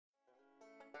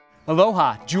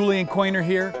Aloha, Julian Coiner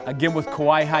here, again with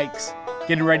Kauai Hikes.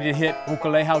 Getting ready to hit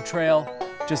Okolehao Trail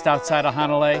just outside of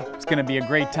Hanalei. It's gonna be a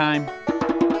great time.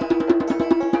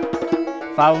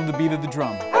 Follow the beat of the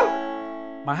drum.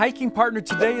 My hiking partner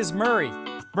today is Murray.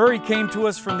 Murray came to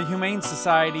us from the Humane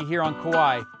Society here on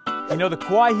Kauai. You know, the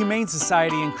Kauai Humane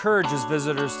Society encourages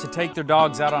visitors to take their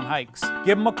dogs out on hikes.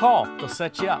 Give them a call, they'll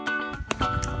set you up.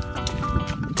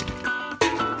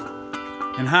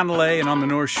 In Hanalei and on the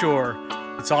North Shore,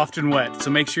 it's often wet, so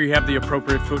make sure you have the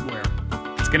appropriate footwear.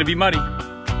 It's gonna be muddy.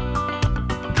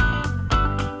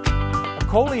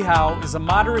 Okolehao is a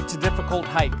moderate to difficult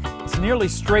hike. It's nearly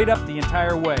straight up the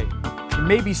entire way. It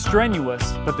may be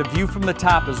strenuous, but the view from the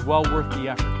top is well worth the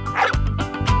effort.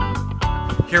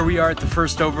 Here we are at the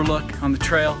first overlook on the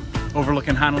trail,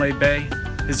 overlooking Hanalei Bay.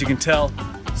 As you can tell,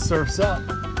 surf's up.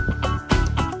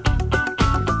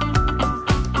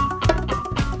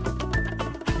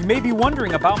 You may be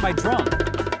wondering about my drum.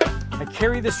 I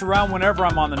carry this around whenever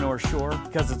I'm on the North Shore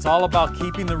because it's all about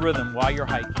keeping the rhythm while you're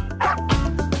hiking.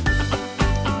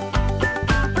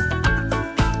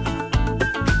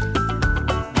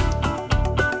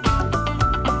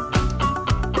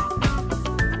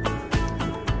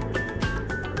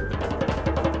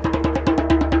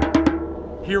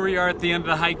 Here we are at the end of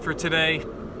the hike for today.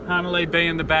 Hanalei Bay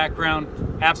in the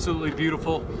background, absolutely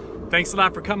beautiful. Thanks a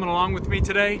lot for coming along with me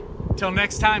today. Till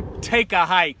next time, take a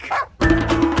hike.